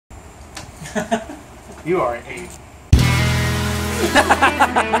You are an 8.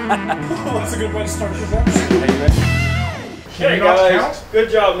 That's a good way to start this episode. Hey guys, good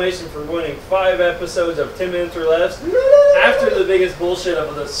job Mason for winning 5 episodes of 10 Minutes or Less after the biggest bullshit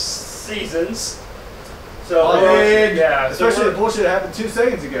of the seasons. So, yeah. Especially the bullshit that happened 2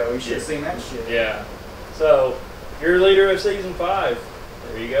 seconds ago. You should have seen that shit. Yeah. So, you're leader of season 5.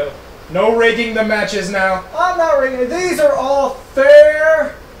 There you go. No rigging the matches now. I'm not rigging. These are all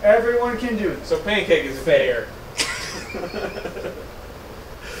fair. Everyone can do it. So, Pancake is fair.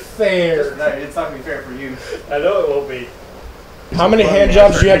 Fair. No, it's not going to be fair for you. I know it won't be. How many hand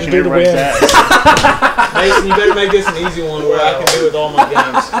jobs do you have to do to win? Mason, you better make this an easy one where I can do with all my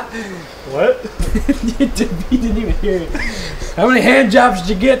games. What? He didn't even hear it. How many hand jobs did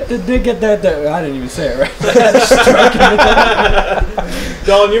you get to get that? I didn't even say it right.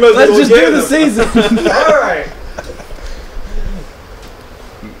 Dalton, you must Let's just do the season. Alright.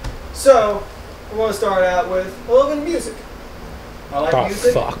 So, we're going to start out with a little bit of music. I like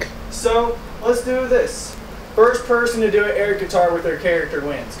music. Fuck. So, let's do this. First person to do an air guitar with their character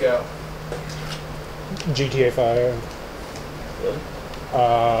wins. Go. GTA 5. Really?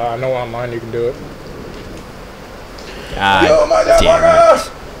 I know online you can do it. God damn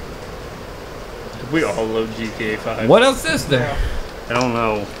it. We all love GTA 5. What else is there? I don't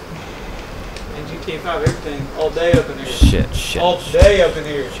know. And GTA 5, everything. All day up in here. Shit. All day up in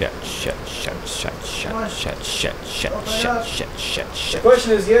here. Shit. The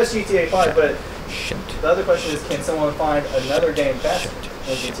question is, yes, GTA 5, but Shit. the other question is, can someone find another game faster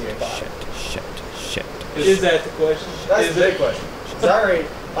than GTA 5? Shit. Is that the question? That's the big question. Sorry,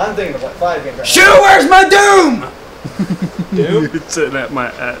 I'm thinking of like 5 games right now. Shoo, where's my Doom? Doom? You're sitting at the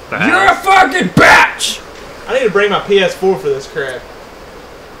house. You're a fucking bitch! I need to bring my PS4 for this crap.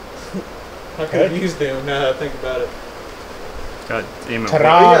 I could have used Doom now that I think about it. God damn it. You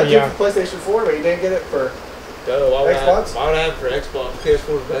got it for PlayStation 4, but you didn't get it for Xbox? Why would I have it for Xbox?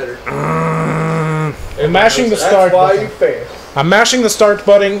 PS4 is better. I'm mashing the start That's why button. you fail. I'm mashing the start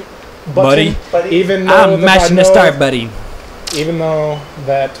button. Buddy. Even though I'm that mashing the start, buddy. Even though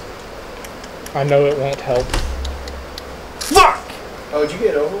that I know it won't help. Fuck! Oh, did you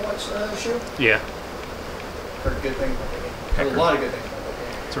get Overwatch, Shoe? Yeah. Heard good things about that game. Heard a lot of good things about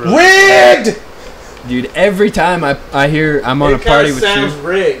that game. Rigged! Dude, every time I hear I'm on a party with sounds Shu,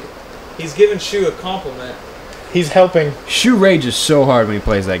 rigged. He's giving Shu a compliment. He's helping. Shu rages so hard when he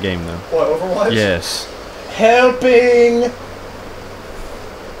plays that game, though. What, Overwatch? Yes. Helping!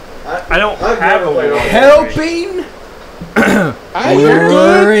 I don't have a Helping? I hear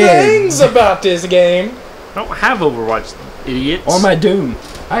good Rigged. things about this game. I don't have Overwatch, idiots. Or my Doom.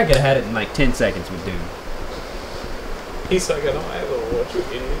 I could have had it in like 10 seconds with Doom. He's like, I don't have Overwatch, you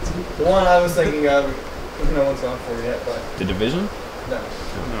idiots. The one I was thinking of, no one's gone for yet, but The Division? no.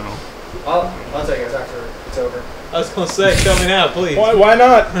 No. I'll tell you guys after it's over. I was going to say, tell me now, please. Why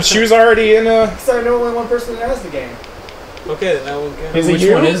not? She was already in a... Because I know only one person that has the game. Okay, then that one can. Is it Which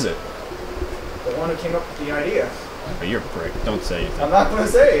you? one is it? The one who came up with the idea. Oh, you're a prick. Don't say anything. I'm not going to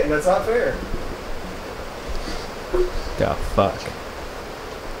say it, and that's not fair. The fuck?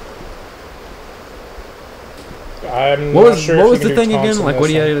 I'm What not was, sure what if was you the can thing do again? taunts on Like, what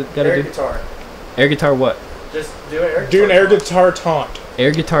do this you gotta Air do? guitar. Air guitar what? Just do an air guitar. Do an air guitar taunt.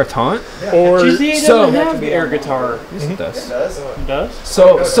 Air guitar taunt? Yeah. Or... So, have air guitar. yes, it It does. does. It does?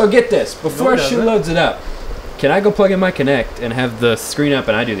 So get this. Before No, it Shu doesn't. loads it up, can I go plug in my Kinect and have the screen up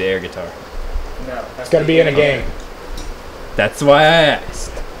and I do the air guitar? No. It's gotta be in a game. That's why I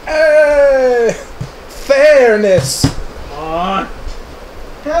asked. Fairness. Come on.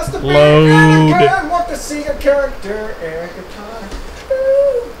 Has to be Load. I want to see a character air guitar.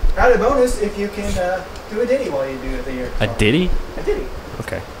 Ooh. Add a bonus if you can do a ditty while you do the air guitar. A ditty? A ditty.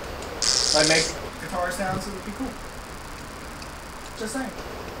 Okay. Like make guitar sounds, it would be cool. Just saying.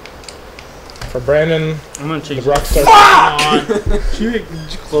 For Brandon, I'm gonna the change Rockstar. Did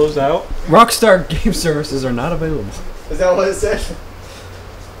you close out? Rockstar game services are not available. Is that what it said?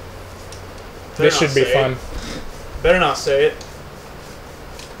 This should be fun. Better not say it.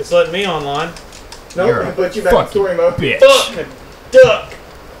 It's letting me online. No, You're nope, a put you back in fucking story mode. bitch. Fuck! Duck!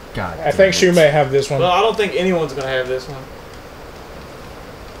 God. I think Shu may have this one. Well, I don't think anyone's going to have this one.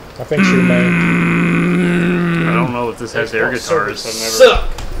 I think Shu may. I don't know if this has air guitars. Suck!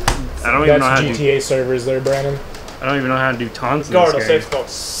 I don't even know That's how to do. GTA servers there, Brandon. I don't even know how to do taunts in Regardless, this game. Xbox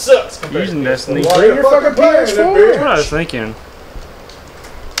sucks compared Using to Destiny. Why Bring the your fuck fucking playing it, PS4. That's what I was thinking.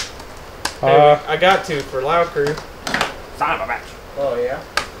 Hey, I got to for Loud Crew. Son of a bitch. Oh, yeah?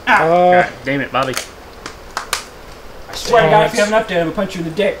 God damn it, Bobby. I swear to God, if you have an update, I'm gonna punch you in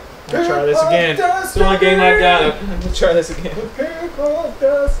the dick. Let's try this again. It's the only game I got. Let's try this again.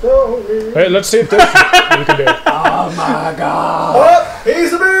 Hey, let's see if this you can do it. Oh my god. Oh,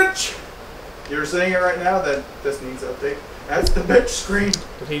 he's a bitch! You're seeing it right now that this needs an update. That's the bitch screen.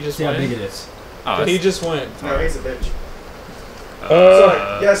 Did he just See how win? big it is. Oh, Did he just win? No, he's a bitch.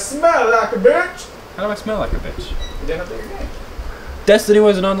 Sorry, you smell like a bitch! How do I smell like a bitch? You didn't update your game. Destiny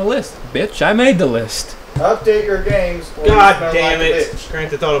wasn't on the list. Bitch, I made the list. Update your games. Or you God smell damn like a it! bitch.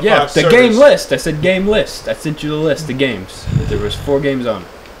 Grand Theft Auto 5 Yeah, the servers. game list. I said game list. I sent you the list, the games. There was 4 games on it.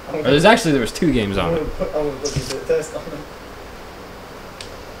 Or there was 2 games on it. I'm gonna put you to the test on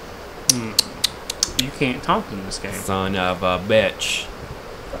them. you can't talk in this game. Son of a bitch.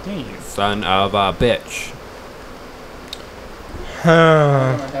 Damn. Son of a bitch. I'm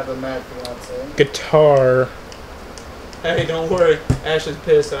Huh. gonna have a mad fiance. Guitar. Hey, don't worry. Ashley's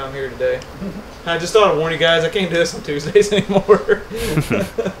pissed that I'm here today. I just thought I'd warn you guys. I can't do this on Tuesdays anymore.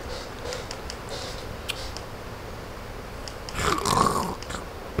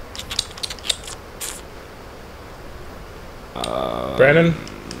 Brandon,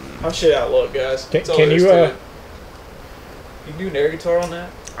 I'll shit out look, guys. Can- That's all can there is you, to it. You do an air guitar on that?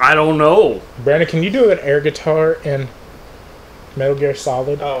 I don't know. Brandon, can you do an air guitar in Metal Gear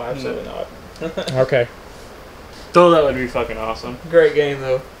Solid? Oh, absolutely not. Okay. Though that would be fucking awesome. Great game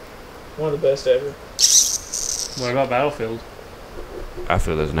though. One of the best ever. What about Battlefield? I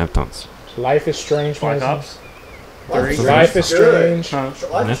feel doesn't have tons. Life is Strange. Black Mason. Ops? Life is good. Strange. Huh?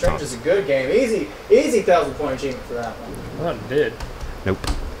 Life is Strange is a good game. Easy 1,000-point achievement for that one. I thought it did.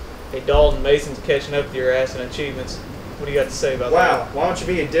 Hey, Dalton, Mason's catching up to your ass in achievements. What do you got to say about Wow, why don't you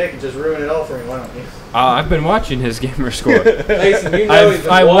be a dick and just ruin it all for me? Why don't you? I've been watching his gamer score. that? Mason, you know he's been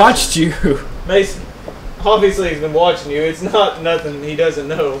I watching. watched you. Mason, obviously he's been watching you. It's not nothing he doesn't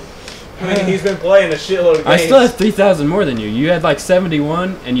know. I mean, he's been playing a shitload of games. I still have 3,000 more than you. You had like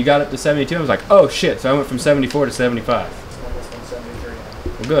 71, and you got up to 72. I was like, oh shit! So I went from 74 to 75. Almost 173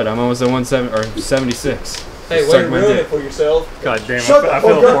 now. Well, good. I'm almost at 76. Hey, Suck way to my ruin dick. it for yourself. God damn, Shut the I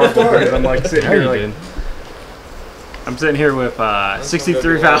feel fuck up, horrible Victoria. because I'm like sitting No, here you like didn't. I'm sitting here with Let's go do a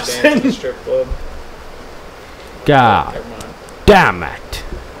little dance in the 63,000. strip club. God Never mind. damn it!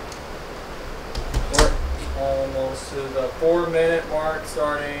 We're almost to the 4-minute mark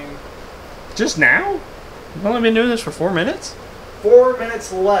starting. Just now? You've only been doing this for 4 minutes? 4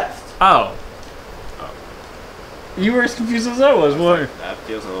 minutes left. Oh. You were as confused as I was. What? That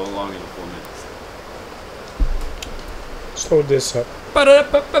feels a little longer than 4 minutes. Slow this up.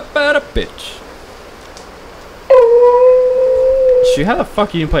 Bitch. Shoot, how the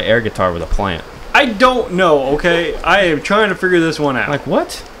fuck you can play air guitar with a plant? I don't know, okay? I am trying to figure this one out. Like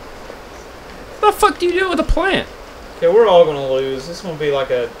what? What the fuck do you do with a plant? Okay, we're all gonna lose. This is gonna be like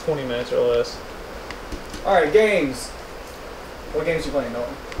a 20 minutes or less. Alright, games. What games you playing,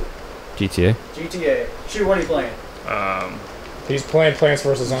 Dalton? GTA. GTA. Shoot, what are you playing? He's playing Plants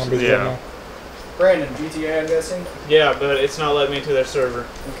vs. Zombies Yeah. right now. Brandon, GTA, I'm guessing? Yeah, but it's not letting me into their server.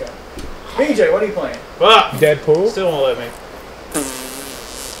 Okay. BJ, what are you playing? Ah! Deadpool. Still won't let me.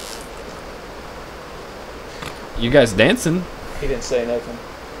 You guys dancing? He didn't say nothing.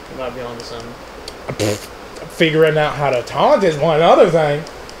 He might be on to something. Figuring out how to taunt is one other thing.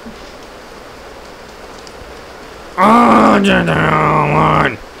 Oh, get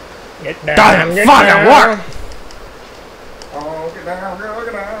down. Get down, Doesn't get fucking down. work. Oh, get down,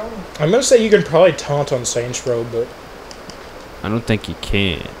 get down. I'm gonna say you can probably taunt on Saints Row, but I don't think you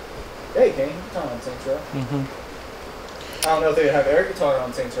can. Hey, Kane, come on, Saints Row. I don't know if they have air guitar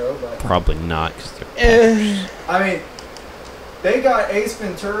on Saints Row, but Probably not, because they're I mean, they got Ace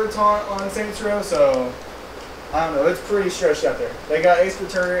Ventura taunt on Saints Row, so I don't know. It's pretty stretched out there. They got Ace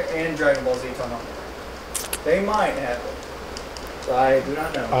Ventura and Dragon Ball Z taunt on there. They might have it, but I do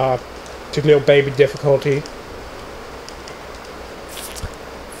not know. took a little baby difficulty.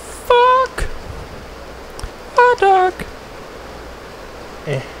 fuck. Hot dog.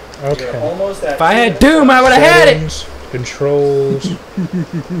 You're Okay. almost at If I had 2 Doom, I would have had it. Settings, Controls.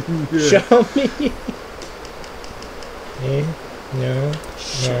 Show me. No.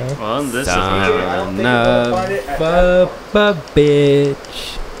 Well, this I don't think Son you'll find it at that of a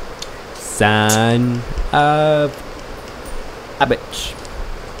bitch. Son of a bitch.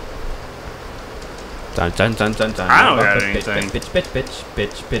 Son. I don't of got a bitch, anything.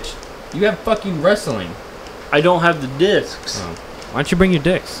 Bitch. You have fucking wrestling. I don't have the discs. Oh. Why don't you bring your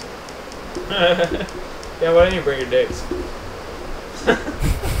dicks? Yeah, why didn't you bring your dicks?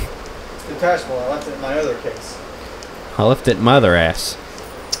 It's detachable. I left it in my other case. I left it in my other ass.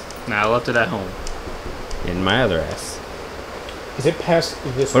 Nah, I left it at home. In my other ass. Is it past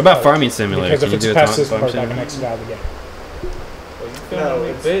this? What about part? Farming Simulator? Because Can if you it's do a past taunt this Farming part, I can Simulator? exit out of the game. Well, you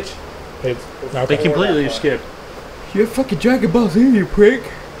filming me, bitch. It's, They okay. completely skipped. You're fucking Dragon Ball Z, you prick.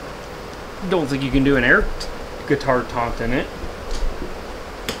 Don't think you can do an air guitar taunt in it.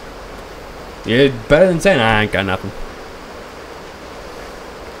 Yeah, better than saying I ain't got nothing.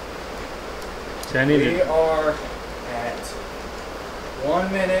 See, I need We to. are at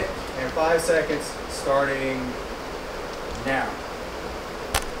 1 minute and 5 seconds starting now.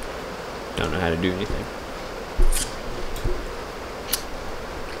 Don't know how to do anything.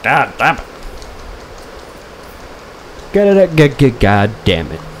 God damn it. God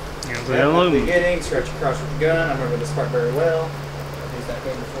damn it. You know, At so the beginning, stretch across with the gun. I remember this part very well. I've used that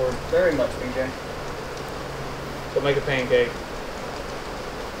game before very much, BJ. So make a pancake.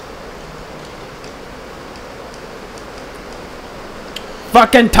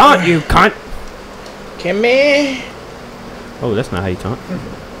 Fucking taunt, you cunt! Kimmy! Oh, that's not how you taunt.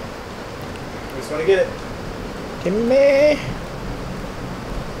 Just want to get it. Kimmy!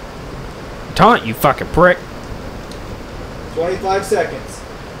 Taunt, you fucking prick. 25 seconds.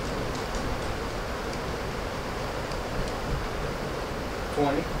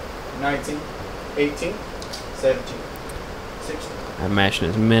 20, 19, 18, 17, 16. I'm mashing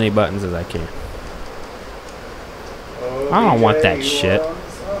as many buttons as I can. Oh, I don't want that you shit. want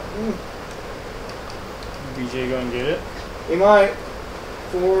something? BJ gonna get it. You might.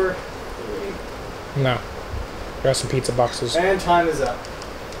 4, 3, No. Got some pizza boxes. and time is up.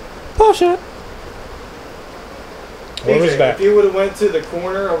 Bullshit. Where was BJ, that? If you would have went to the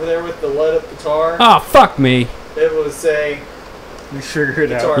corner over there with the lit up guitar, Oh, fuck me. it would say You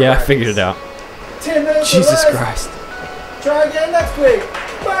figured it guitar out. Yeah, I practice. figured it out. 10 minutes or Jesus less. Christ. Try again next week.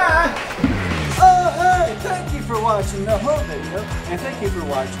 Bye. Oh, hey, thank you for watching the whole video, and thank you for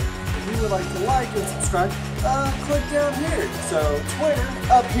watching. If you would like to like and subscribe, click down here. So Twitter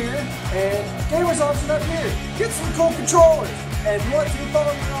up here, and Gamers Option up here. Get some cool controllers. And if you want to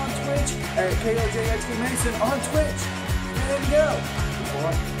follow me on Twitch at KOJXD Mason on Twitch, there you go. Or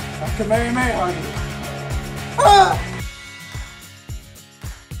I can marry honey.